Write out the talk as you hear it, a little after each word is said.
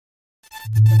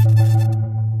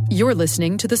You're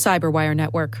listening to the Cyberwire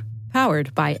Network,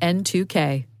 powered by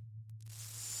N2K.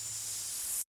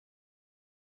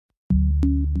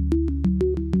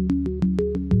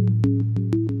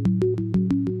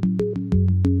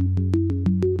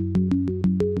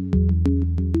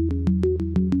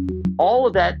 All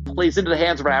of that plays into the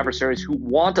hands of our adversaries who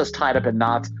want us tied up in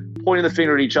knots, pointing the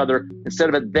finger at each other instead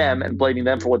of at them and blaming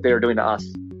them for what they are doing to us.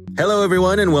 Hello,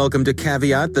 everyone, and welcome to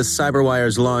Caveat, the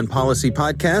Cyberwire's Law and Policy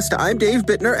podcast. I'm Dave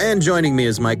Bittner, and joining me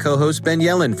is my co-host, Ben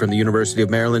Yellen from the University of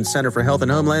Maryland Center for Health and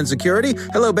Homeland Security.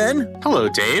 Hello, Ben. Hello,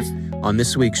 Dave. On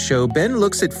this week's show, Ben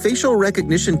looks at facial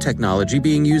recognition technology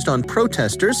being used on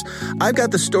protesters. I've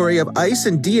got the story of ICE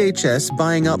and DHS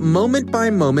buying up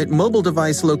moment-by-moment mobile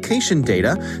device location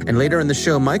data, and later in the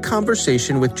show, my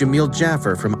conversation with Jamil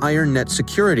Jaffer from IronNet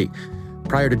Security.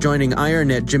 Prior to joining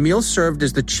IronNet, Jamil served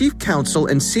as the chief counsel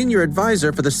and senior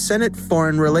advisor for the Senate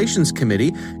Foreign Relations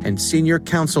Committee and senior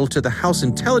counsel to the House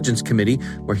Intelligence Committee,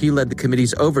 where he led the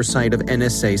committee's oversight of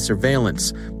NSA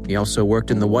surveillance. He also worked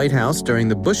in the White House during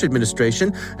the Bush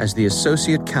administration as the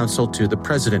associate counsel to the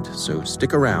president, so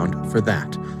stick around for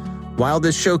that. While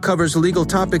this show covers legal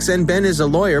topics and Ben is a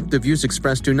lawyer, the views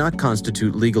expressed do not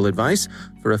constitute legal advice.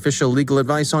 For official legal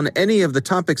advice on any of the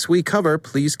topics we cover,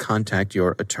 please contact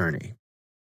your attorney.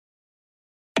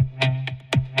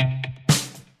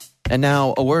 And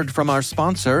now, a word from our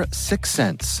sponsor, 6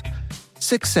 Sense.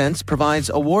 6 Sense provides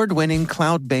award-winning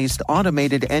cloud-based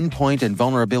automated endpoint and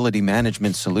vulnerability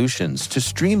management solutions to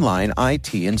streamline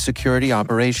IT and security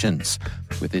operations.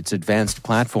 With its advanced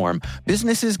platform,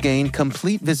 businesses gain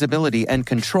complete visibility and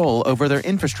control over their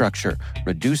infrastructure,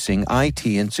 reducing IT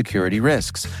and security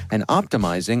risks and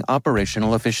optimizing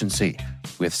operational efficiency.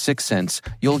 With 6 Sense,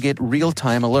 you'll get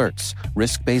real-time alerts,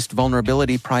 risk-based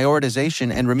vulnerability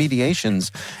prioritization and remediations,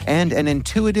 and an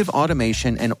intuitive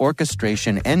automation and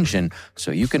orchestration engine so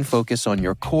you can focus on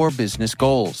your core business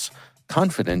goals,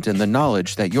 confident in the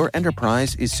knowledge that your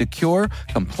enterprise is secure,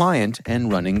 compliant,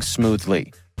 and running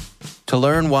smoothly. To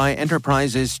learn why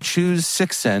enterprises choose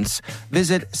 6 Sense,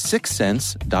 visit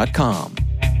 6sense.com.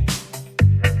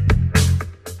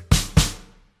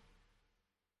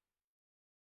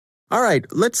 All right,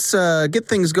 let's get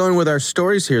things going with our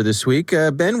stories here this week.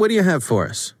 Ben, what do you have for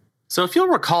us? So if you'll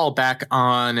recall, back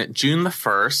on June the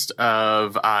 1st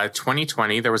of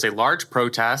 2020, there was a large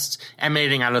protest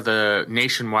emanating out of the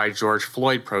nationwide George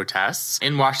Floyd protests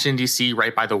in Washington, D.C.,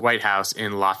 right by the White House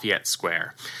in Lafayette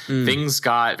Square. Things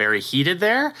got very heated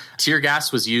there. Tear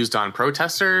gas was used on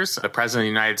protesters. The President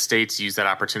of the United States used that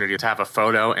opportunity to have a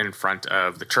photo in front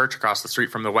of the church across the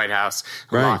street from the White House,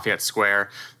 Lafayette Square.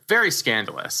 Very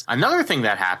scandalous. Another thing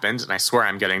that happened, and I swear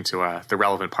I'm getting to the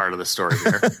relevant part of the story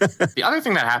here. The other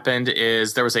thing that happened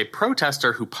is there was a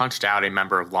protester who punched out a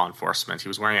member of law enforcement. He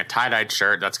was wearing a tie-dyed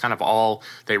shirt. That's kind of all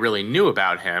they really knew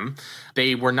about him.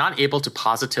 They were not able to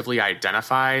positively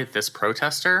identify this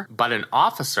protester, but a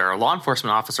law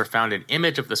enforcement officer, found an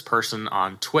image of this person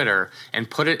on Twitter and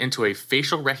put it into a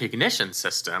facial recognition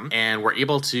system and were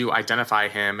able to identify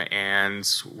him and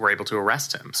were able to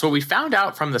arrest him. So what we found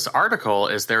out from this article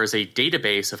is there is a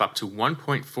database of up to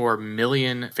 1.4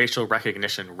 million facial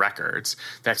recognition records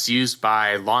that's used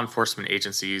by law enforcement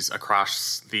agencies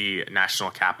across the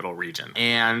national capital region.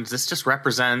 And this just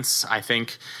represents, I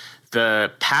think,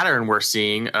 the pattern we're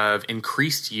seeing of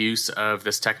increased use of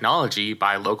this technology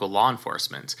by local law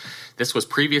enforcement. This was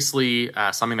previously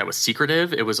something that was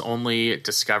secretive. It was only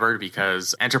discovered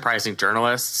because enterprising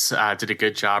journalists did a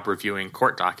good job reviewing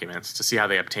court documents to see how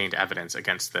they obtained evidence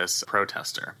against this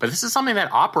protester. But this is something that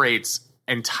operates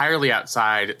entirely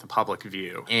outside the public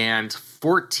view. And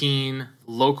 14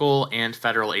 local and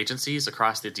federal agencies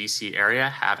across the DC area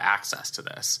have access to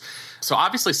this. So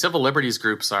obviously civil liberties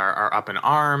groups are up in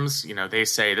arms. You know, they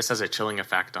say this has a chilling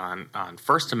effect on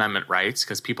First Amendment rights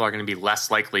because people are going to be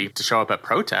less likely to show up at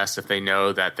protests if they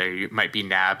know that they might be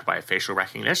nabbed by a facial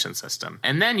recognition system.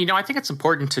 And then, I think it's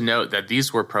important to note that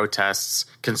these were protests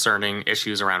concerning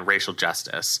issues around racial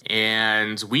justice.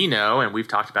 And we know, and we've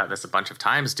talked about this a bunch of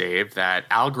times, Dave, that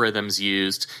algorithms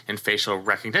used in facial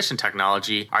recognition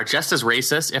technology are just as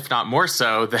racist, if not more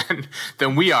so,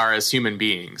 than we are as human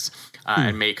beings.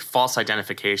 And make false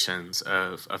identifications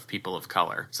of people of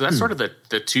color. So that's sort of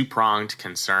the two-pronged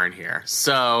concern here.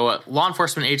 So law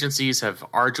enforcement agencies have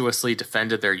arduously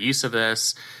defended their use of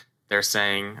this. They're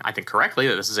saying, I think correctly,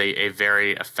 that this is a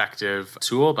very effective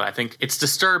tool, but I think it's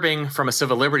disturbing from a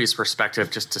civil liberties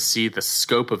perspective just to see the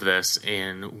scope of this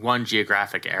in one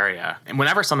geographic area. And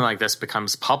whenever something like this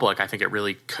becomes public, I think it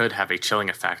really could have a chilling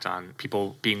effect on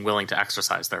people being willing to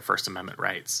exercise their First Amendment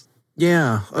rights.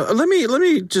 Yeah. Let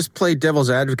me just play devil's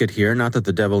advocate here. Not that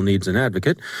the devil needs an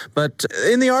advocate, but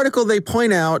in the article, they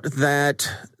point out that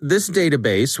this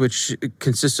database, which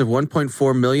consists of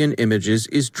 1.4 million images,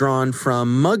 is drawn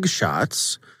from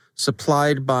mugshots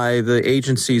supplied by the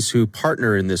agencies who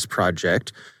partner in this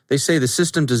project. They say the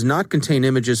system does not contain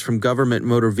images from government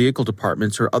motor vehicle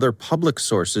departments or other public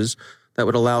sources that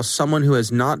would allow someone who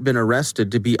has not been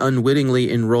arrested to be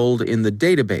unwittingly enrolled in the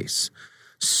database.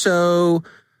 So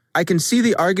I can see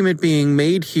the argument being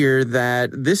made here that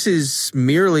this is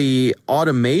merely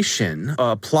automation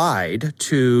applied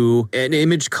to an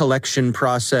image collection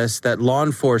process that law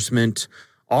enforcement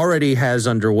already has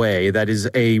underway. That is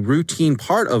a routine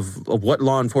part of what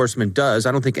law enforcement does.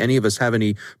 I don't think any of us have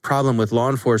any problem with law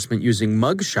enforcement using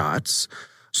mugshots.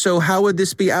 So how would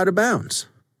this be out of bounds?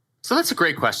 So that's a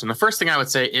great question. The first thing I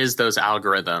would say is those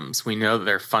algorithms. We know that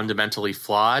they're fundamentally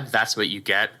flawed. That's what you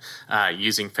get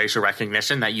using facial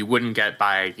recognition that you wouldn't get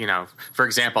by, for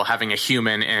example, having a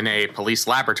human in a police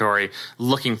laboratory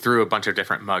looking through a bunch of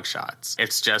different mugshots.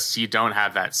 It's just you don't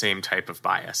have that same type of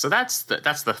bias. So that's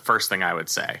the first thing I would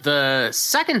say. The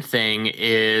second thing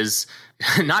is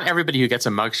not everybody who gets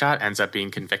a mugshot ends up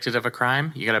being convicted of a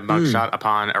crime. You get a mugshot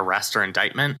upon arrest or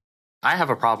indictment. I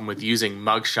have a problem with using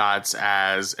mugshots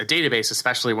as a database,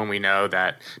 especially when we know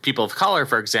that people of color,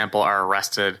 for example, are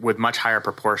arrested with much higher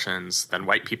proportions than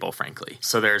white people, frankly.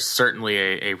 So there's certainly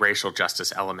a racial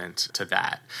justice element to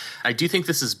that. I do think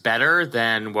this is better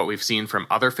than what we've seen from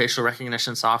other facial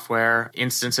recognition software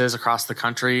instances across the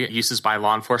country, uses by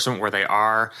law enforcement where they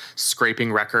are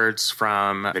scraping records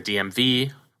from the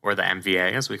DMV, or the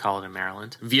MVA, as we call it in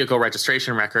Maryland, vehicle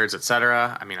registration records, et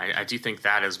cetera. I mean, I do think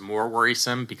that is more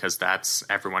worrisome because that's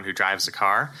everyone who drives a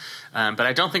car. But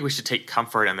I don't think we should take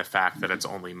comfort in the fact that it's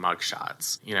only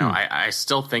mugshots. I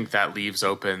still think that leaves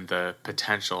open the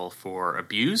potential for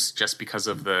abuse just because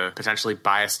of the potentially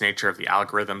biased nature of the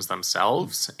algorithms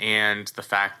themselves and the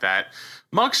fact that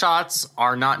mugshots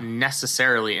are not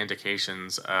necessarily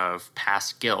indications of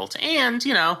past guilt. And,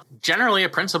 generally a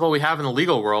principle we have in the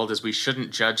legal world is we shouldn't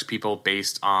judge people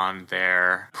based on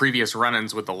their previous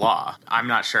run-ins with the law. I'm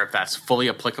not sure if that's fully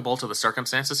applicable to the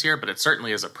circumstances here, but it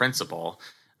certainly is a principle.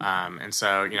 And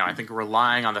so, I think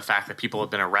relying on the fact that people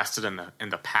have been arrested in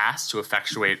the past to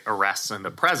effectuate arrests in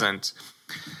the present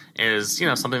is,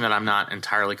 something that I'm not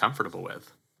entirely comfortable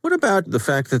with. What about the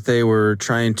fact that they were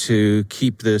trying to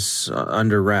keep this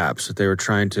under wraps, that they were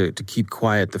trying to keep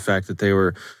quiet the fact that they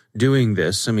were doing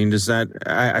this? I mean, does that,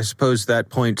 I suppose that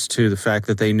points to the fact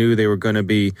that they knew they were going to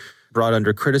be brought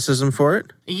under criticism for it?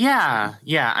 Yeah.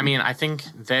 I mean, I think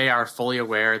they are fully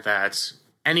aware that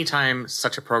anytime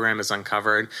such a program is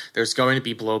uncovered, there's going to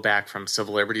be blowback from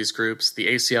civil liberties groups. The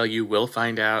ACLU will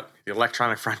find out. The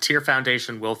Electronic Frontier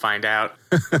Foundation will find out.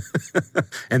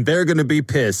 And they're going to be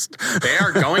pissed. They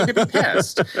are going to be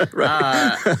pissed.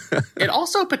 It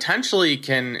also potentially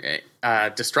can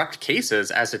disrupt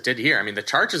cases as it did here. I mean, the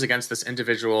charges against this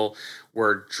individual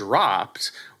were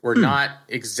dropped. We're not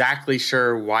exactly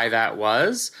sure why that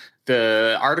was.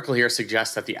 The article here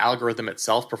suggests that the algorithm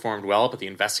itself performed well, but the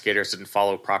investigators didn't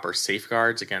follow proper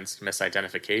safeguards against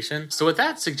misidentification. So what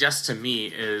that suggests to me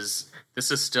is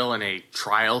this is still in a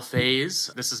trial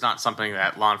phase. This is not something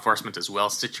that law enforcement is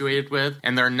well situated with,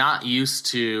 and they're not used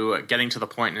to getting to the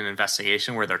point in an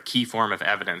investigation where their key form of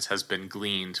evidence has been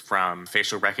gleaned from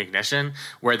facial recognition,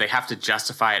 where they have to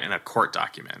justify it in a court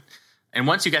document. And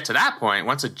once you get to that point,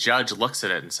 once a judge looks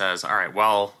at it and says, all right,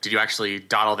 well, did you actually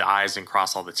dot all the I's and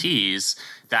cross all the T's?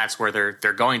 That's where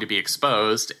they're going to be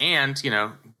exposed. And,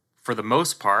 for the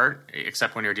most part,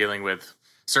 except when you're dealing with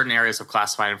certain areas of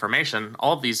classified information,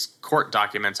 all of these court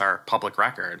documents are public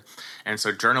record. And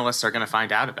so journalists are going to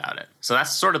find out about it. So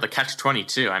that's sort of the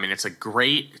catch-22. I mean, it's a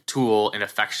great tool in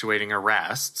effectuating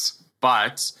arrests,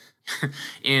 but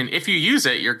if you use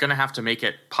it, you're going to have to make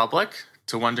it public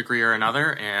to one degree or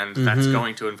another, and that's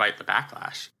going to invite the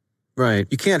backlash. Right.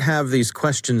 You can't have these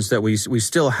questions that we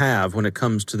still have when it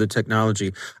comes to the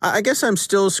technology. I guess I'm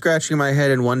still scratching my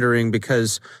head and wondering,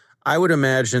 because I would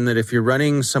imagine that if you're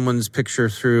running someone's picture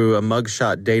through a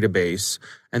mugshot database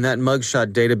and that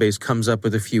mugshot database comes up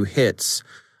with a few hits,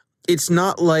 it's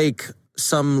not like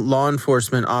some law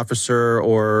enforcement officer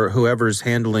or whoever's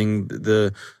handling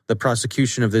the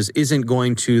prosecution of this isn't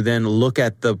going to then look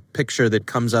at the picture that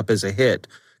comes up as a hit,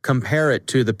 compare it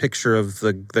to the picture of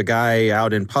the guy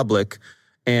out in public,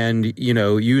 and,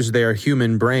 use their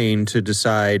human brain to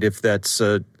decide if that's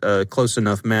a close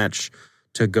enough match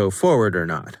to go forward or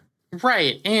not.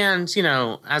 Right. And,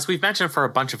 as we've mentioned for a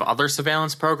bunch of other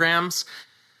surveillance programs,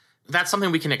 that's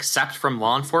something we can accept from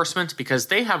law enforcement because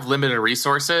they have limited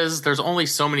resources. There's only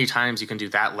so many times you can do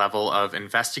that level of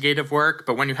investigative work.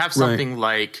 But when you have something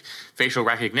like facial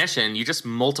recognition, you just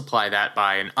multiply that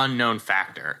by an unknown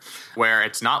factor where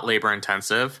it's not labor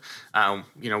intensive.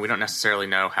 We don't necessarily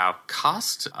know how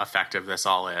cost effective this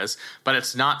all is, but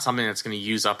it's not something that's going to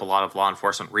use up a lot of law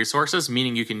enforcement resources,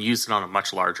 meaning you can use it on a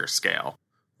much larger scale.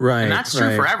 Right. And that's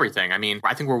true for everything. I mean,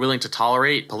 I think we're willing to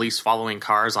tolerate police following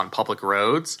cars on public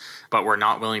roads, but we're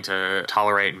not willing to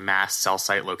tolerate mass cell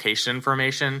site location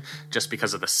information just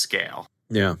because of the scale.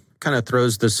 Yeah. Kind of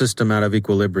throws the system out of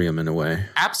equilibrium in a way.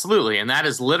 Absolutely. And that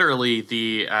is literally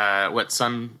the what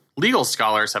some legal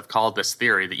scholars have called this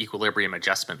theory, the equilibrium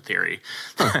adjustment theory,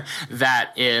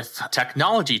 that if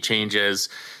technology changes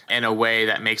in a way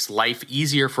that makes life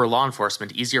easier for law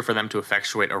enforcement, easier for them to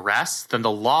effectuate arrests, then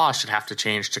the law should have to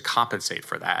change to compensate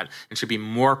for that and should be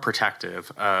more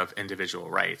protective of individual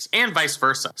rights and vice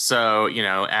versa. So,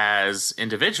 as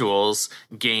individuals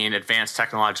gain advanced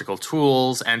technological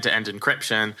tools, end-to-end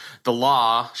encryption, the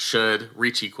law should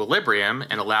reach equilibrium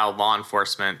and allow law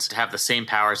enforcement to have the same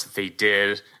powers that they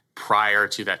did prior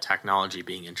to that technology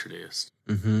being introduced.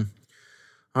 Mm-hmm.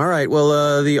 All right.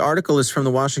 Well, the article is from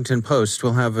the Washington Post.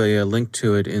 We'll have a link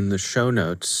to it in the show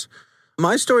notes.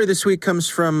 My story this week comes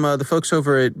from the folks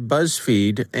over at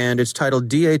BuzzFeed, and it's titled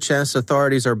DHS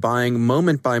Authorities Are Buying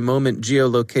Moment-by-Moment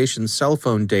Geolocation Cell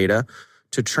Phone Data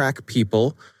to Track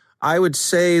People. I would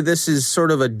say this is sort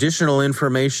of additional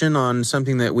information on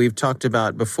something that we've talked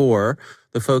about before.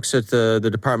 The folks at the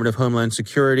Department of Homeland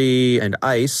Security and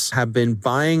ICE have been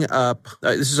buying up,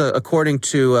 this is according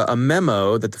to a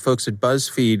memo that the folks at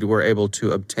BuzzFeed were able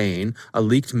to obtain, a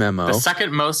leaked memo. The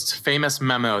second most famous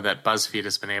memo that BuzzFeed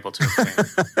has been able to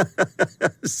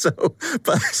obtain. So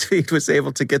BuzzFeed was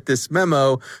able to get this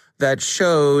memo that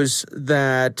shows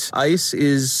that ICE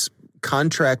is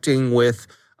contracting with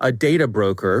a data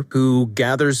broker who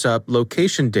gathers up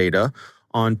location data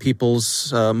on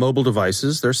people's mobile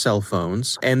devices, their cell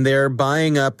phones, and they're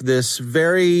buying up this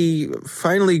very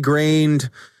finely grained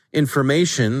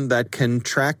information that can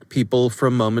track people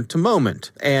from moment to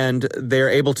moment. And they're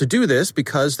able to do this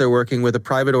because they're working with a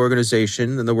private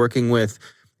organization, and they're working with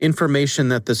information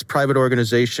that this private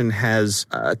organization has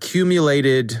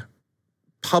accumulated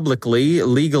publicly,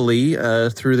 legally,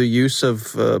 through the use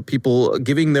of people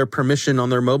giving their permission on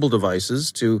their mobile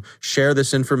devices to share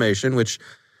this information, which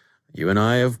you and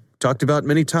I have talked about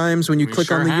many times when you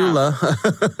click on the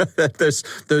EULA. There's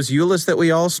those EULAs that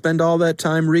we all spend all that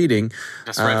time reading.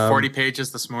 Just read 40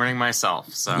 pages this morning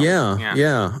myself. So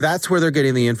Yeah. That's where they're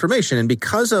getting the information. And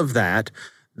because of that,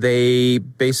 they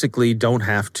basically don't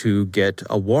have to get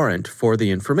a warrant for the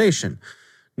information.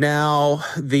 Now,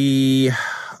 the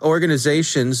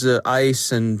organizations,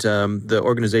 ICE and the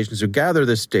organizations who gather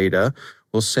this data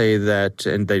will say that,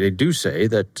 and they do say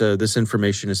that this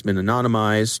information has been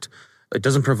anonymized. It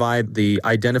doesn't provide the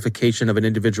identification of an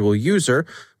individual user.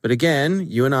 But again,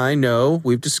 you and I know,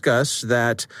 we've discussed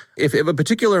that if a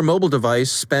particular mobile device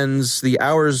spends the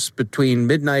hours between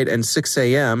midnight and 6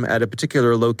 a.m. at a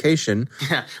particular location, we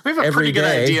have a pretty good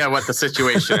idea what the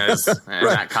situation is in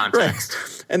that context.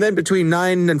 Right. And then between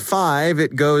 9 and 5,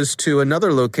 it goes to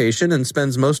another location and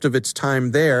spends most of its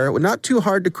time there. Not too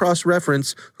hard to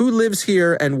cross-reference who lives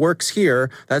here and works here.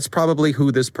 That's probably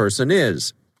who this person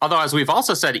is. Although, as we've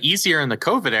also said, easier in the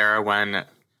COVID era when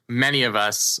many of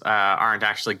us aren't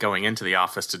actually going into the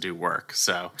office to do work.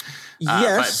 So,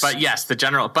 yes, but yes, the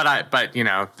general. But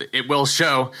it will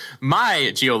show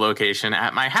my geolocation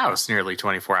at my house nearly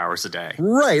 24 hours a day.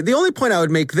 Right. The only point I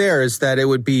would make there is that it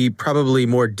would be probably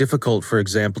more difficult, for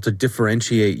example, to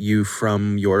differentiate you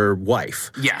from your wife.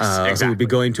 Yes, exactly. Who would be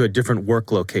going to a different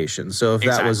work location. So if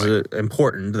that was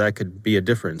important, that could be a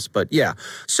difference. But yeah.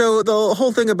 So the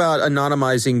whole thing about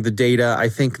anonymizing the data, I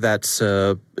think that's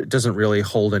it doesn't really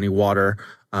hold any water.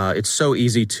 It's so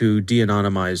easy to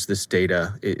de-anonymize this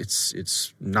data.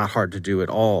 It's not hard to do at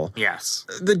all. Yes.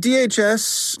 The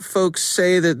DHS folks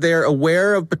say that they're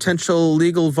aware of potential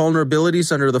legal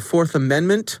vulnerabilities under the Fourth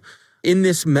Amendment. In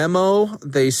this memo,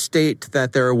 they state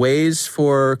that there are ways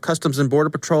for Customs and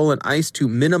Border Patrol and ICE to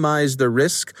minimize the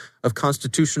risk of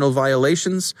constitutional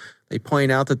violations. They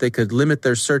point out that they could limit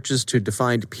their searches to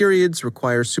defined periods,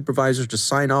 require supervisors to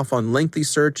sign off on lengthy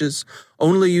searches,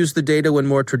 only use the data when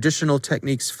more traditional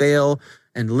techniques fail,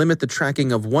 and limit the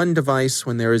tracking of one device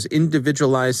when there is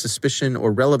individualized suspicion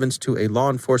or relevance to a law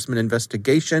enforcement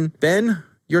investigation. Ben,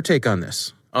 your take on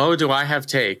this? Oh, do I have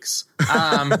takes?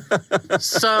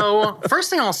 So first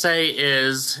thing I'll say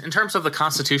is, in terms of the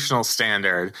constitutional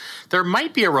standard, there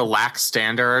might be a relaxed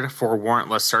standard for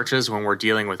warrantless searches when we're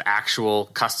dealing with actual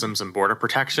customs and border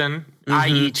protection,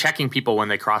 i.e. checking people when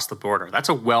they cross the border. That's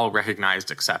a well-recognized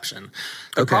exception.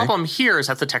 The problem here is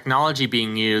that the technology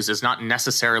being used is not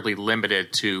necessarily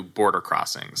limited to border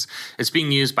crossings. It's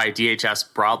being used by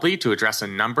DHS broadly to address a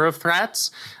number of threats.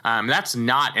 That's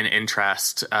not an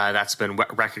interest that's been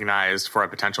recognized for a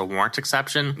potential warrant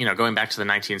exception. Going back to the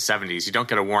 1970s, you don't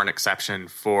get a warrant exception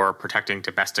for protecting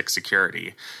domestic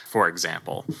security, for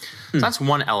example. So that's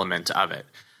one element of it.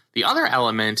 The other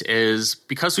element is,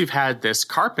 because we've had this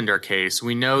Carpenter case,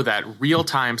 we know that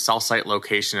real-time cell site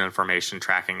location information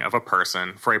tracking of a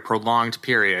person for a prolonged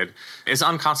period is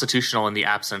unconstitutional in the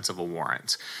absence of a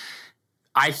warrant.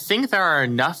 I think there are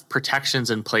enough protections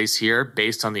in place here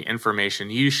based on the information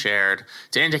you shared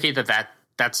to indicate that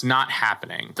that's not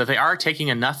happening, that they are taking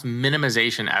enough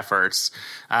minimization efforts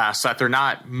so that they're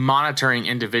not monitoring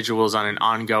individuals on an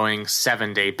ongoing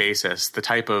 7-day basis, the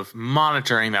type of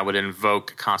monitoring that would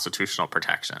invoke constitutional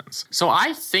protections. So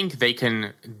I think they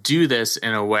can do this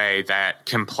in a way that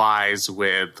complies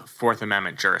with Fourth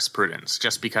Amendment jurisprudence,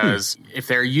 just because if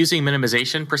they're using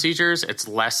minimization procedures, it's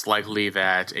less likely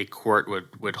that a court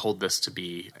would hold this to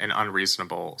be an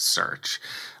unreasonable search.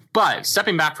 But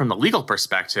stepping back from the legal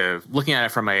perspective, looking at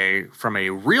it from a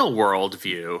real world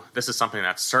view, this is something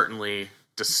that's certainly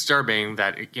disturbing,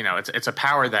 that it's a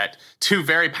power that two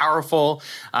very powerful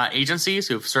agencies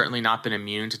who've certainly not been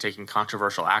immune to taking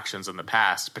controversial actions in the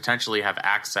past potentially have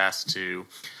access to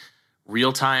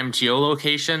real-time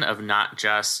geolocation of not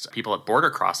just people at border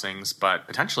crossings, but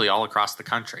potentially all across the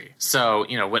country. So,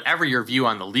 whatever your view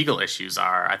on the legal issues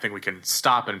are, I think we can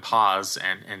stop and pause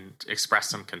and express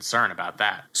some concern about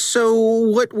that. So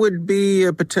what would be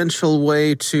a potential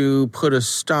way to put a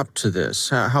stop to this?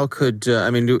 How could,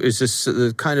 is this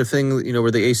the kind of thing,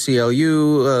 where the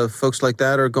ACLU, folks like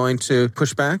that are going to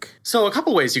push back? So a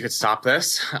couple ways you could stop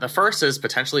this. The first is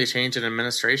potentially a change in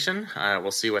administration.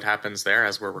 We'll see what happens there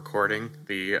as we're recording.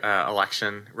 The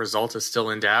election result is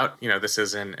still in doubt. This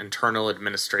is an internal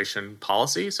administration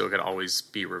policy, so it could always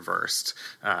be reversed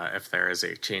if there is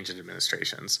a change in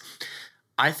administrations.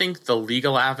 I think the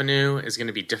legal avenue is going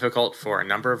to be difficult for a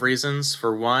number of reasons.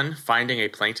 For one, finding a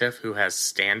plaintiff who has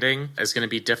standing is going to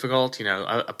be difficult.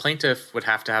 A plaintiff would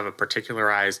have to have a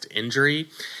particularized injury,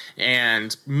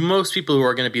 and most people who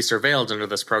are going to be surveilled under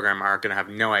this program are going to have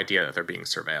no idea that they're being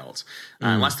surveilled,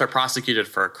 unless they're prosecuted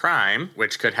for a crime,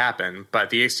 which could happen.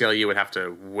 But the ACLU would have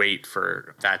to wait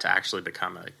for that to actually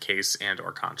become a case and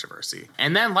or controversy.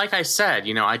 And then, like I said,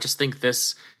 I just think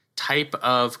this type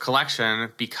of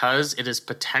collection, because it is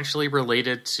potentially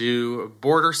related to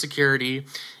border security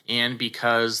and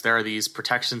because there are these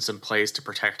protections in place to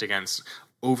protect against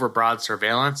overbroad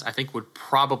surveillance, I think would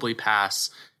probably pass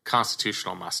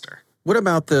constitutional muster. What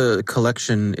about the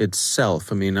collection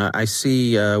itself? I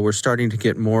see we're starting to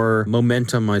get more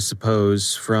momentum, I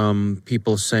suppose, from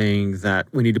people saying that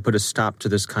we need to put a stop to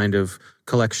this kind of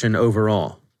collection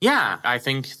overall. Yeah, I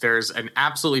think there's an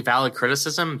absolutely valid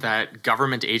criticism that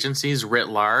government agencies writ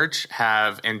large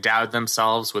have endowed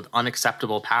themselves with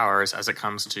unacceptable powers as it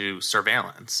comes to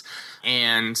surveillance.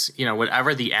 And,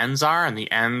 whatever the ends are, and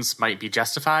the ends might be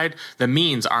justified, the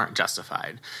means aren't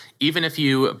justified. Even if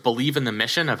you believe in the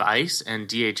mission of ICE and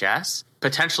DHS,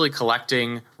 potentially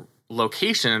collecting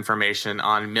location information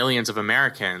on millions of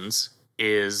Americans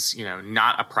is,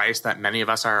 not a price that many of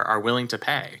us are willing to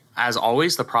pay. As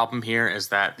always, the problem here is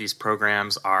that these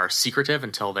programs are secretive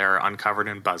until they're uncovered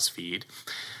in BuzzFeed.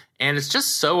 And it's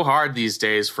just so hard these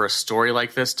days for a story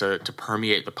like this to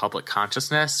permeate the public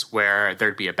consciousness, where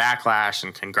there'd be a backlash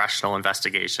and congressional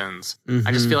investigations.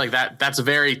 I just feel like that's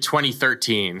very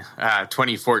 2013,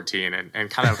 2014, and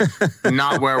kind of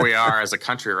not where we are as a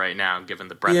country right now, given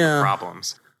the breadth of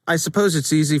problems. I suppose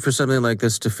it's easy for something like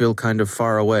this to feel kind of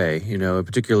far away,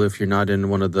 particularly if you're not in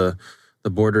one of the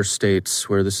border states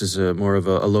where this is more of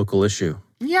a local issue.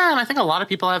 Yeah, and I think a lot of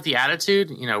people have the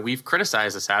attitude, we've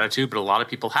criticized this attitude, but a lot of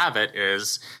people have it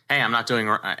is, hey, I'm not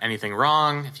doing anything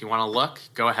wrong. If you want to look,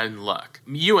 go ahead and look.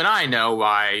 You and I know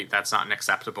why that's not an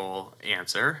acceptable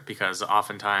answer, because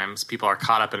oftentimes people are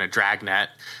caught up in a dragnet,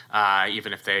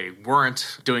 even if they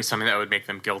weren't doing something that would make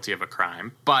them guilty of a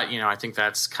crime. But, I think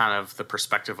that's kind of the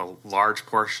perspective of a large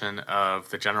portion of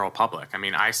the general public.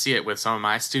 I see it with some of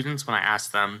my students when I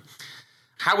ask them,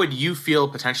 how would you feel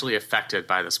potentially affected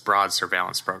by this broad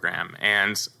surveillance program?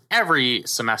 And every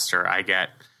semester I get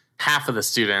half of the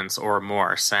students or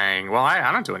more saying, well,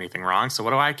 I don't do anything wrong, so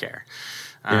what do I care?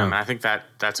 And I think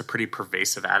that's a pretty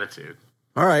pervasive attitude.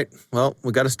 All right. Well,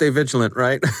 we got to stay vigilant,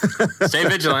 right? Stay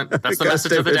vigilant. That's the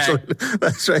message of the day.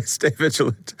 That's right. Stay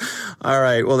vigilant. All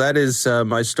right. Well, that is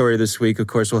my story this week. Of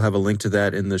course, we'll have a link to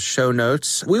that in the show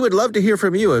notes. We would love to hear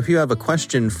from you if you have a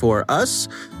question for us.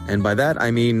 And by that,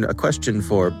 I mean a question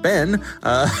for Ben. Don't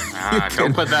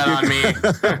put that on me.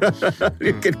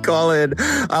 You can call in.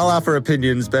 I'll offer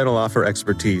opinions. Ben will offer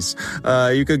expertise.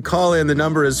 You can call in. The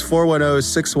number is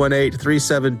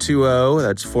 410-618-3720.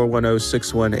 That's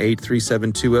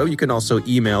 410-618-3720. You can also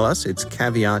email us. It's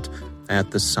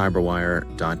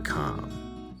caveat@thecyberwire.com.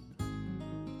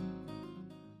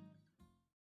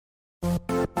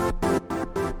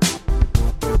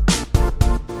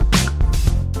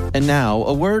 And now,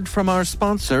 a word from our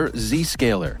sponsor,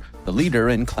 Zscaler, the leader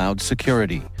in cloud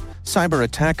security. Cyber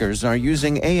attackers are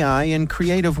using AI in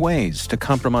creative ways to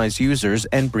compromise users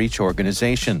and breach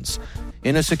organizations.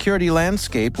 In a security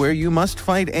landscape where you must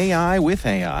fight AI with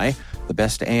AI, the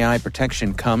best AI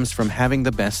protection comes from having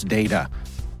the best data.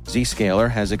 Zscaler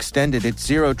has extended its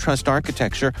zero-trust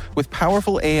architecture with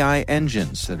powerful AI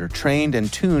engines that are trained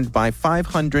and tuned by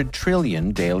 500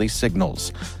 trillion daily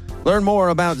signals. Learn more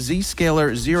about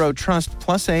Zscaler Zero Trust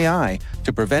Plus AI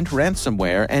to prevent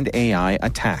ransomware and AI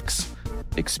attacks.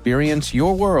 Experience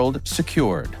your world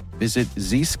secured. Visit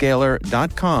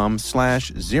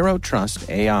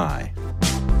zscaler.com/zerotrustai.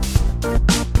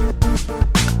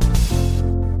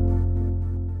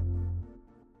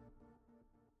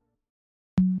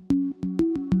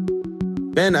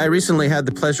 Ben, I recently had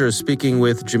the pleasure of speaking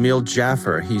with Jamil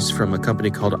Jaffer. He's from a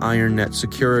company called IronNet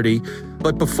Security.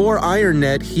 But before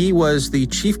IronNet, he was the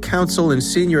chief counsel and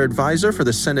senior advisor for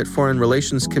the Senate Foreign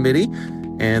Relations Committee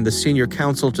and the senior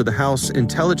counsel to the House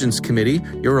Intelligence Committee,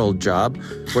 your old job,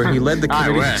 where he led the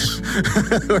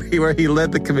where he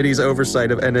led the committee's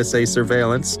oversight of NSA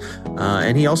surveillance.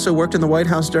 And he also worked in the White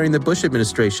House during the Bush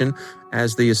administration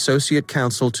as the associate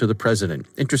counsel to the president.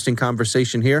 Interesting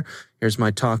conversation here. Here's my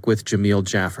talk with Jamil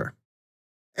Jaffer.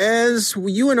 As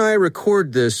you and I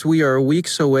record this, we are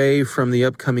weeks away from the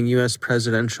upcoming U.S.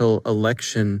 presidential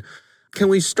election. Can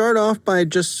we start off by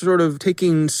just sort of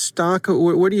taking stock?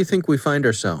 Where do you think we find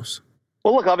ourselves?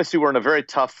 Well, look, obviously we're in a very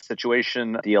tough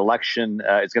situation. The election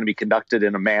is going to be conducted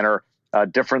in a manner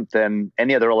different than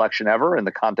any other election ever in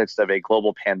the context of a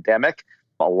global pandemic.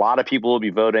 A lot of people will be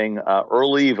voting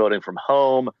early, voting from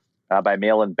home, by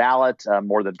mail-in ballot,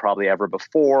 more than probably ever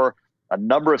before. A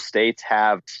number of states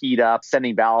have teed up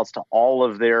sending ballots to all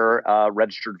of their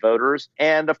registered voters.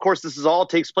 And of course, this all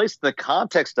takes place in the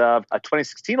context of a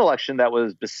 2016 election that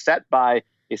was beset by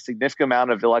a significant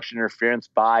amount of election interference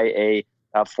by a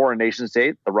foreign nation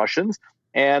state, the Russians,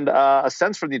 and a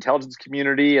sense from the intelligence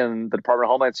community and the Department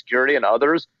of Homeland Security and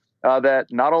others that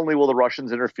not only will the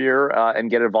Russians interfere and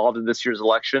get involved in this year's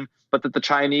election, but that the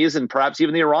Chinese and perhaps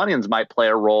even the Iranians might play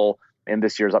a role in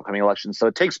this year's upcoming election. So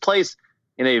it takes place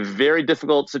in a very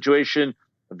difficult situation,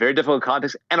 a very difficult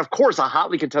context, and of course, a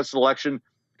hotly contested election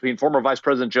between former Vice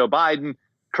President Joe Biden,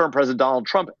 current President Donald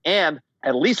Trump, and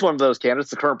at least one of those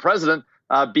candidates, the current president,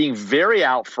 being very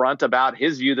out front about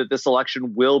his view that this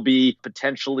election will be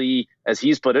potentially, as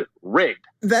he's put it, rigged.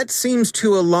 That seems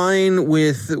to align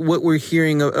with what we're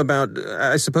hearing about,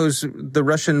 I suppose, the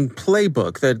Russian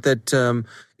playbook, that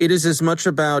it is as much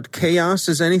about chaos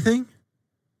as anything?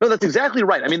 No, that's exactly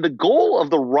right. I mean, the goal of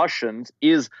the Russians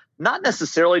is not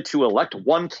necessarily to elect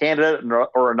one candidate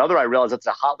or another. I realize that's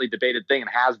a hotly debated thing and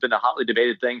has been a hotly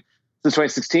debated thing since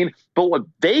 2016. But what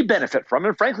they benefit from,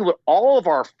 and frankly, what all of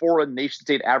our foreign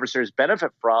nation-state adversaries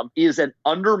benefit from, is an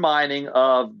undermining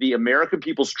of the American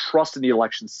people's trust in the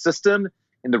election system,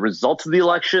 in the results of the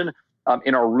election,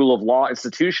 in our rule of law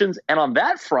institutions. And on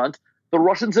that front, the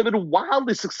Russians have been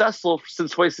wildly successful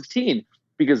since 2016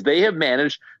 because they have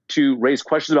managed to raise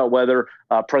questions about whether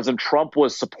President Trump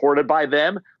was supported by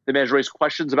them. They managed to raise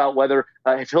questions about whether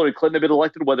if Hillary Clinton had been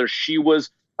elected, whether she was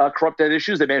corrupt on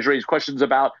issues. They managed to raise questions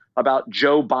about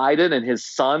Joe Biden and his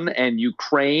son and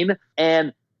Ukraine.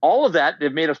 And all of that,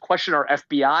 they've made us question our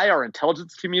FBI, our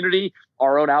intelligence community,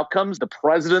 our own outcomes, the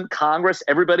president, Congress,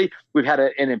 everybody. We've had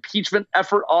an impeachment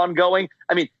effort ongoing.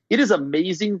 I mean, it is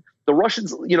amazing. The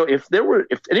Russians, if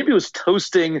anybody was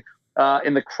toasting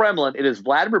in the Kremlin, it is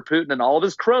Vladimir Putin and all of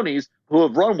his cronies who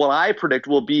have run what I predict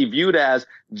will be viewed as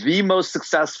the most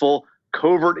successful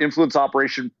covert influence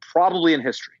operation probably in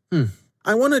history.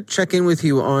 I want to check in with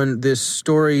you on this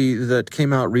story that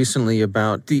came out recently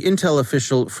about the intel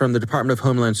official from the Department of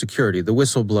Homeland Security, the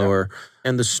whistleblower,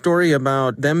 and the story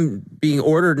about them being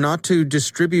ordered not to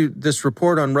distribute this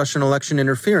report on Russian election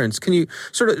interference. Can you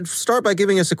sort of start by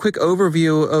giving us a quick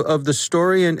overview of the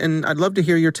story? And I'd love to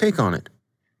hear your take on it.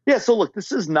 Yeah, so look,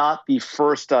 this is not the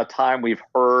first time we've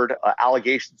heard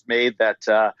allegations made that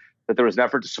there was an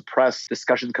effort to suppress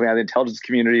discussions coming out of the intelligence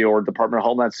community or Department of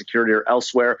Homeland Security or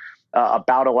elsewhere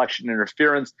about election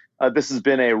interference. This has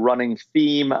been a running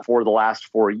theme for the last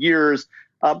 4 years.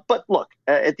 But look,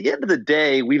 at the end of the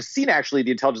day, we've seen actually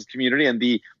the intelligence community and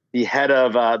the head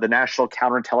of the National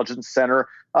Counterintelligence Center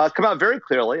come out very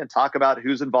clearly and talk about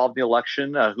who's involved in the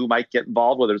election, who might get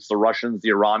involved, whether it's the Russians, the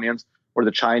Iranians, or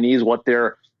the Chinese, what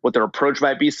their approach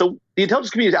might be. So the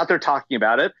intelligence community is out there talking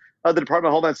about it. The Department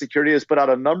of Homeland Security has put out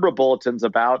a number of bulletins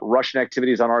about Russian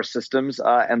activities on our systems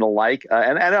and the like,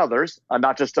 and others,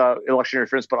 not just election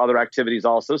interference, but other activities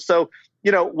also. So,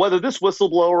 whether this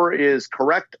whistleblower is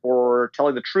correct or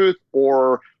telling the truth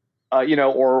or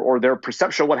their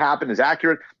perception of what happened is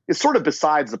accurate is sort of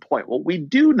besides the point. What we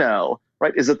do know,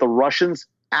 right, is that the Russians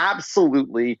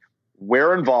absolutely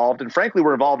were involved, and frankly,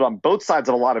 were involved on both sides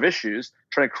of a lot of issues,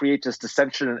 trying to create just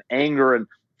dissension and anger and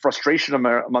frustration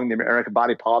among the American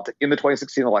body politic in the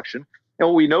 2016 election. And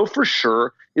what we know for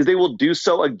sure is they will do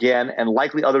so again, and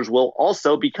likely others will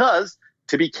also, because,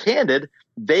 to be candid,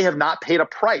 they have not paid a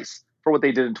price for what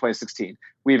they did in 2016.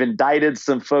 We've indicted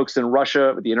some folks in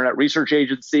Russia, the Internet Research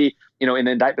Agency, in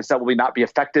indictments that will not be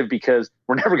effective because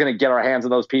we're never going to get our hands on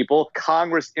those people.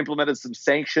 Congress implemented some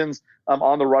sanctions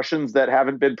on the Russians that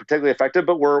haven't been particularly effective,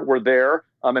 but were there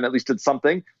and at least did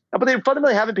something. But they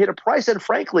fundamentally haven't paid a price. And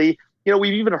frankly,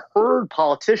 we've even heard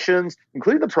politicians,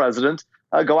 including the president,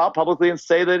 go out publicly and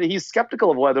say that he's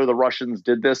skeptical of whether the Russians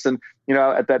did this. And,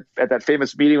 at that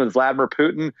famous meeting with Vladimir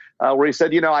Putin, where he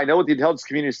said, I know what the intelligence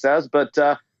community says, but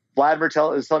Vladimir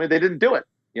is telling me they didn't do it,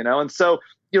 And so,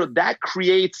 that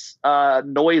creates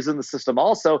noise in the system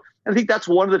also. And I think that's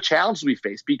one of the challenges we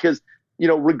face because,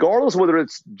 regardless of whether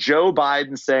it's Joe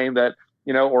Biden saying that,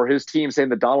 or his team saying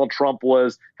that Donald Trump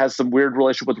has some weird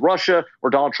relationship with Russia, or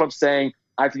Donald Trump saying,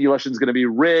 I think the election is going to be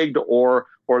rigged or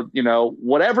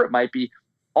whatever it might be.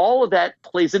 All of that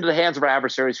plays into the hands of our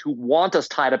adversaries who want us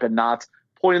tied up in knots,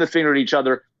 pointing the finger at each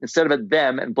other instead of at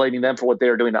them and blaming them for what they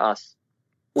are doing to us.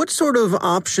 What sort of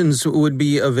options would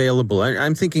be available?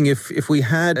 I'm thinking if we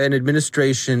had an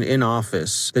administration in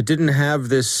office that didn't have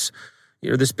this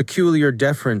peculiar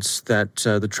deference that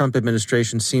the Trump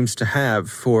administration seems to have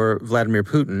for Vladimir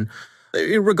Putin,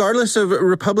 regardless of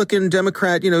Republican,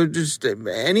 Democrat, just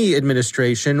any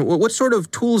administration, what sort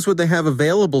of tools would they have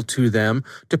available to them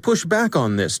to push back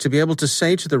on this, to be able to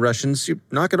say to the Russians,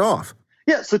 knock it off?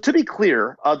 Yeah, so to be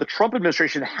clear, the Trump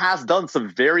administration has done some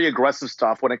very aggressive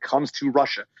stuff when it comes to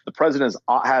Russia. The president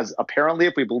has apparently,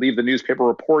 if we believe the newspaper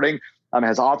reporting,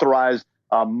 has authorized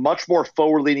much more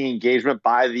forward-leaning engagement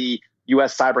by the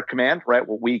U.S. Cyber Command, right?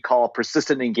 What we call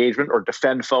persistent engagement or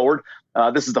defend forward.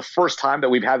 This is the first time that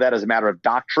we've had that as a matter of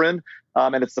doctrine.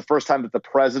 And it's the first time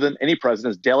that any president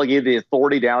has delegated the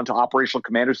authority down to operational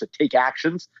commanders to take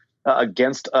actions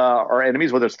against our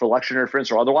enemies, whether it's for election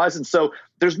interference or otherwise. And so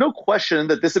there's no question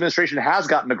that this administration has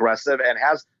gotten aggressive and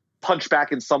has punched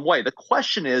back in some way. The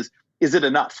question is it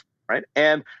enough? Right.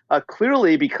 And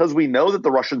clearly, because we know that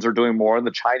the Russians are doing more and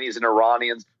the Chinese and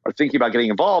Iranians are thinking about getting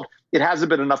involved, it hasn't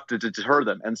been enough to deter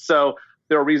them. And so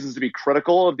there are reasons to be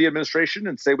critical of the administration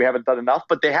and say we haven't done enough.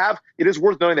 But it is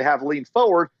worth knowing they have leaned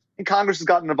forward, and Congress has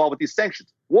gotten involved with these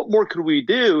sanctions. What more could we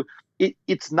do?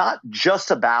 It's not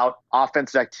just about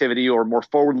offensive activity or more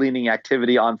forward-leaning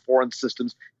activity on foreign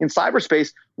systems. In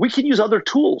cyberspace, we can use other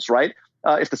tools, right?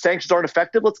 If the sanctions aren't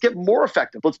effective, let's get more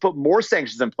effective. Let's put more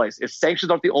sanctions in place. If sanctions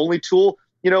aren't the only tool,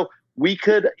 we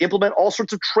could implement all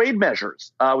sorts of trade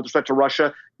measures with respect to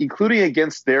Russia, including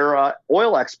against their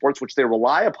oil exports, which they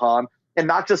rely upon, and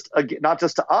not just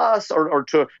to us or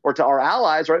to our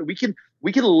allies, right? We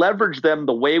can leverage them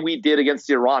the way we did against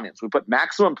the Iranians. We put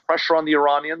maximum pressure on the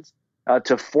Iranians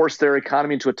to force their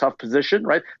economy into a tough position,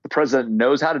 right? The president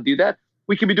knows how to do that.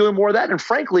 We can be doing more of that. And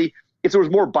frankly, if there was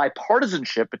more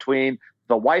bipartisanship between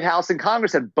the White House and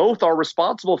Congress, and both are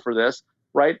responsible for this,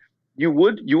 right, you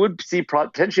would see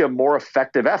potentially a more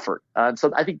effective effort. And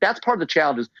so I think that's part of the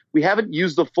challenge is we haven't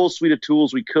used the full suite of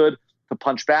tools we could to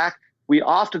punch back.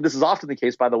 This is often the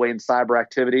case, by the way, in cyber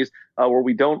activities where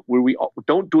we don't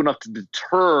do enough to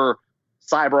deter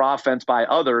cyber offense by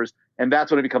others, and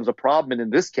that's when it becomes a problem. And in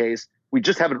this case, we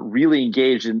just haven't really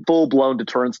engaged in full-blown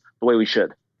deterrence the way we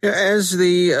should. As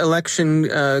the election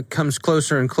comes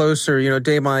closer and closer,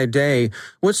 day by day,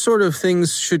 what sort of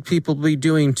things should people be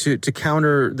doing to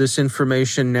counter this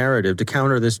information narrative, to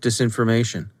counter this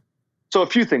disinformation? So a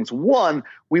few things. One,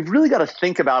 we've really got to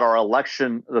think about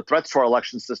the threats to our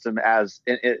election system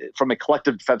from a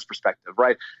collective defense perspective,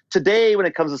 right? Today, when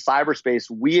it comes to cyberspace,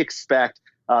 we expect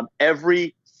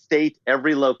every state,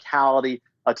 every locality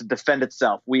to defend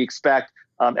itself. We expect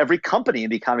every company in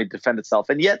the economy to defend itself.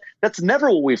 And yet that's never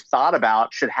what we've thought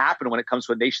about should happen when it comes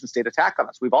to a nation state attack on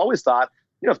us. We've always thought,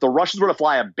 if the Russians were to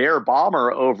fly a Bear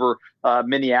bomber over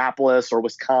Minneapolis or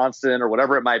Wisconsin or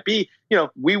whatever it might be,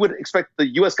 we would expect the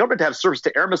U.S. government to have surface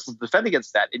to air missiles to defend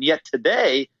against that. And yet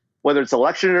today, whether it's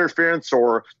election interference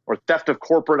or theft of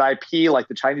corporate IP like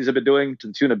the Chinese have been doing to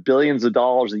the tune of billions of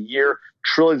dollars a year,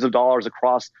 trillions of dollars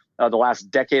across the last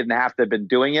decade and a half they've been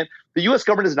doing it, the U.S.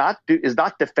 government is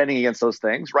not defending against those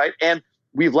things, right? And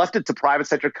we've left it to private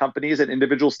sector companies and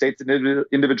individual states and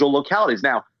individual localities.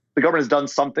 Now, the government has done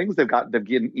some things. They've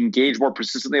engaged more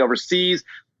persistently overseas.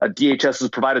 DHS has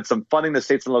provided some funding to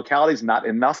states and localities, not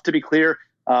enough to be clear,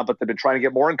 but they've been trying to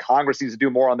get more, and Congress needs to do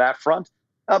more on that front.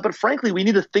 But frankly, we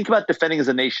need to think about defending as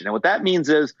a nation. And what that means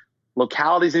is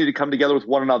localities need to come together with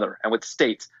one another and with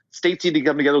states. States need to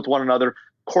come together with one another.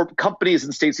 Companies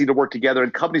and states need to work together,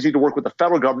 and companies need to work with the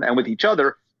federal government and with each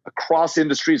other across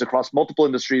industries, across multiple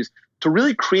industries, to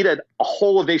really create a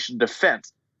whole of nation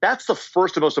defense. That's the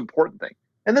first and most important thing.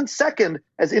 And then second,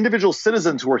 as individual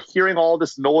citizens who are hearing all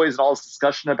this noise and all this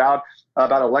discussion about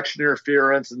election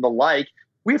interference and the like,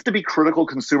 we have to be critical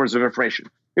consumers of information.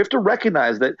 We have to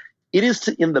recognize that it is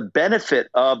in the benefit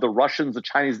of the Russians, the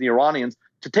Chinese, and the Iranians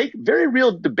to take very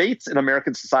real debates in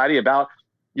American society about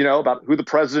who the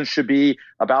president should be,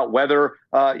 about whether,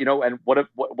 and what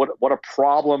a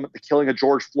problem the killing of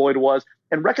George Floyd was,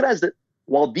 and recognize that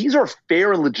while these are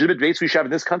fair and legitimate debates we should have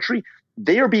in this country,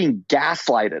 they are being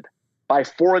gaslighted by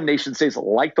foreign nation states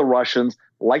like the Russians,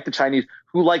 like the Chinese,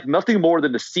 who like nothing more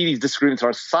than to see these disagreements in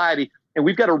our society. And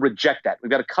we've got to reject that. We've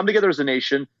got to come together as a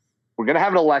nation. We're going to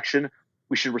have an election.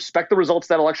 We should respect the results of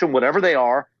that election, whatever they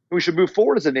are. And we should move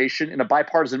forward as a nation in a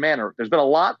bipartisan manner. There's been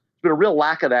a real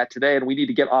lack of that today, and we need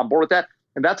to get on board with that.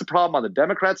 And that's a problem on the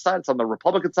Democrat side. It's on the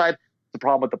Republican side. It's a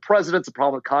problem with the president. It's a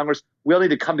problem with Congress. We all need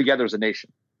to come together as a nation.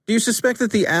 Do you suspect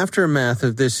that the aftermath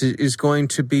of this is going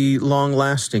to be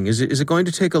long-lasting? Is it going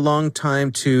to take a long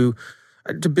time to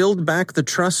build back the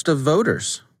trust of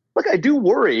voters? Look, I do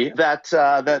worry that's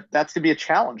going to be a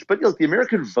challenge. But the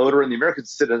American voter and the American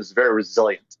citizen is very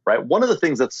resilient, right? One of the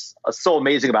things that's so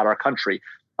amazing about our country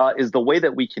is the way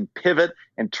that we can pivot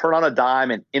and turn on a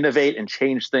dime and innovate and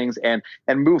change things and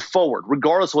move forward,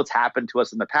 regardless of what's happened to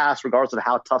us in the past, regardless of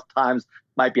how tough times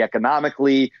might be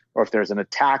economically, or if there's an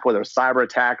attack, whether a cyber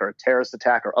attack or a terrorist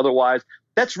attack or otherwise.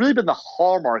 That's really been the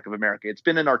hallmark of America. It's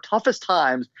been in our toughest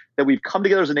times that we've come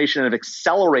together as a nation and have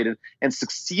accelerated and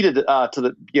succeeded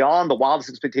beyond the wildest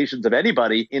expectations of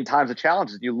anybody in times of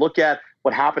challenges. You look at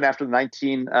what happened after the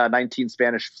 1919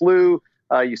 Spanish flu.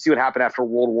 You see what happened after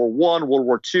World War I, World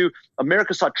War II.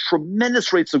 America saw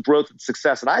tremendous rates of growth and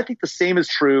success. And I think the same is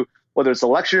true, whether it's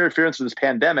election interference or this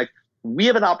pandemic. We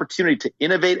have an opportunity to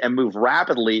innovate and move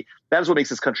rapidly. That is what makes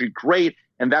this country great,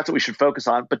 and that's what we should focus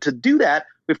on. But to do that,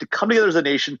 we have to come together as a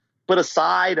nation, put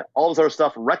aside all this other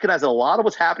stuff, recognize that a lot of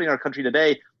what's happening in our country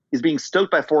today is being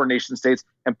stoked by foreign nation states,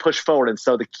 and push forward. And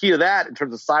so the key to that in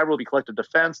terms of cyber will be collective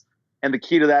defense, and the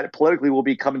key to that politically will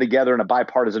be coming together in a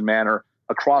bipartisan manner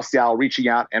across the aisle, reaching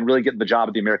out and really getting the job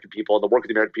of the American people and the work of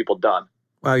the American people done.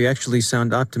 Wow, you actually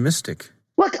sound optimistic.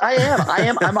 Look, I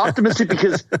am. I'm optimistic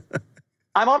because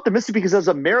as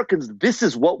Americans, this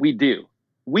is what we do.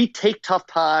 We take tough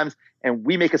times and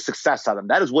we make a success out of them.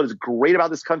 That is what is great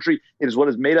about this country. It is what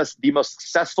has made us the most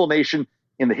successful nation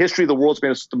in the history of the world. It's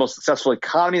made us the most successful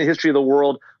economy in the history of the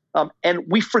world. And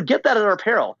we forget that at our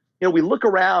peril. We look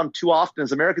around too often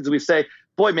as Americans and we say,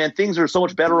 boy, man, things are so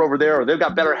much better over there, or they've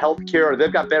got better health care, or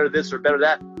they've got better this or better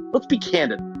that. Let's be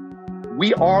candid.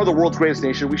 We are the world's greatest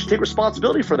nation. We should take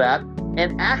responsibility for that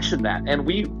and action that. And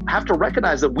we have to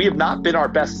recognize that we have not been our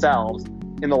best selves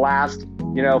in the last,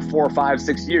 4, 5,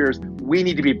 6 years. We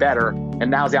need to be better. And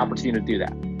now's the opportunity to do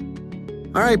that.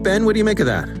 All right, Ben, what do you make of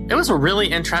that? It was a really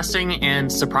interesting and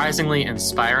surprisingly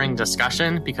inspiring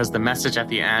discussion because the message at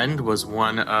the end was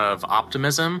one of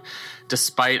optimism,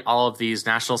 despite all of these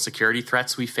national security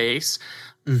threats we face.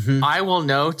 Mm-hmm. I will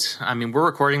note, we're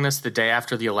recording this the day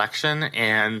after the election,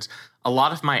 and a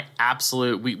lot of my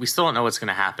absolute, we still don't know what's going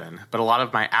to happen, but a lot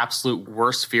of my absolute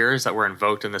worst fears that were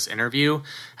invoked in this interview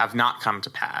have not come to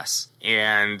pass.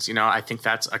 And, I think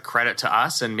that's a credit to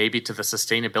us and maybe to the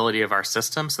sustainability of our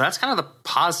system. So that's kind of the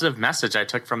positive message I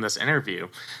took from this interview,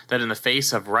 that in the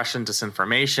face of Russian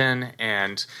disinformation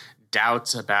and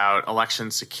doubts about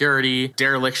election security,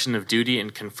 dereliction of duty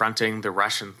in confronting the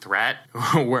Russian threat,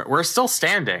 we're still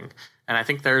standing. And I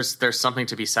think there's something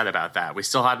to be said about that. We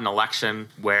still had an election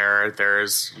where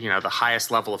there's, the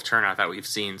highest level of turnout that we've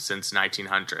seen since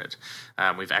 1900.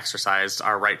 We've exercised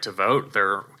our right to vote.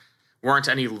 There weren't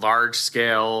any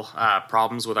large-scale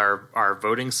problems with our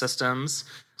voting systems.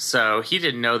 So he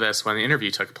didn't know this when the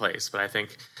interview took place, but I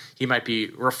think he might be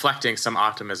reflecting some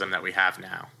optimism that we have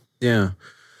now. Yeah.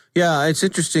 Yeah, it's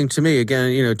interesting to me,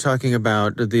 again, talking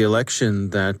about the election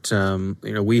that,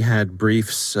 we had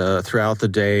briefs throughout the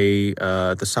day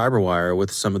at the Cyberwire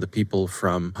with some of the people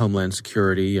from Homeland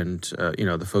Security and,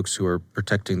 the folks who are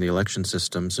protecting the election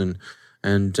systems.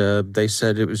 And they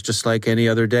said it was just like any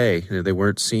other day. They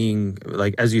weren't seeing,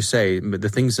 like, as you say, the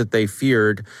things that they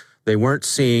feared, they weren't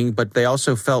seeing, but they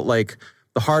also felt like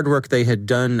the hard work they had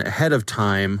done ahead of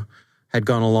time had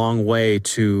gone a long way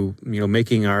to,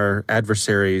 making our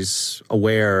adversaries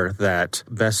aware that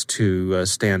best to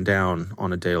stand down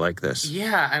on a day like this.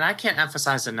 Yeah, and I can't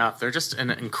emphasize enough, they're just an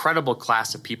incredible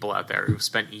class of people out there who've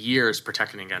spent years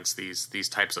protecting against these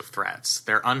types of threats.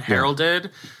 They're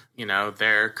unheralded. Yeah.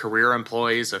 They're career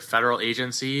employees of federal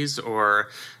agencies or,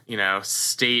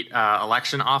 state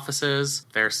election offices.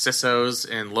 They're CISOs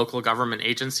in local government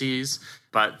agencies.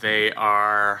 But they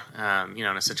are, in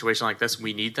a situation like this,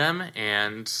 we need them,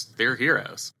 and they're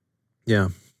heroes. Yeah,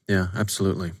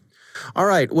 absolutely. All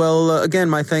right. Well, again,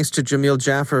 my thanks to Jamil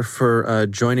Jaffer for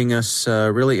joining us.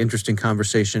 Really interesting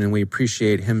conversation, and we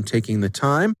appreciate him taking the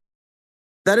time.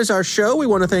 That is our show. We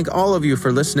want to thank all of you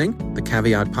for listening. The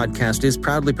Caveat podcast is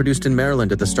proudly produced in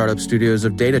Maryland at the startup studios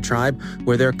of Data Tribe,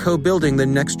 where they're co-building the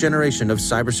next generation of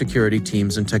cybersecurity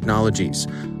teams and technologies.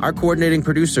 Our coordinating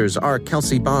producers are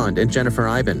Kelsey Bond and Jennifer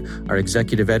Iben. Our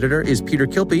executive editor is Peter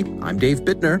Kilpie. I'm Dave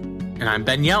Bittner. And I'm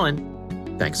Ben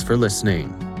Yellen. Thanks for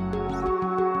listening.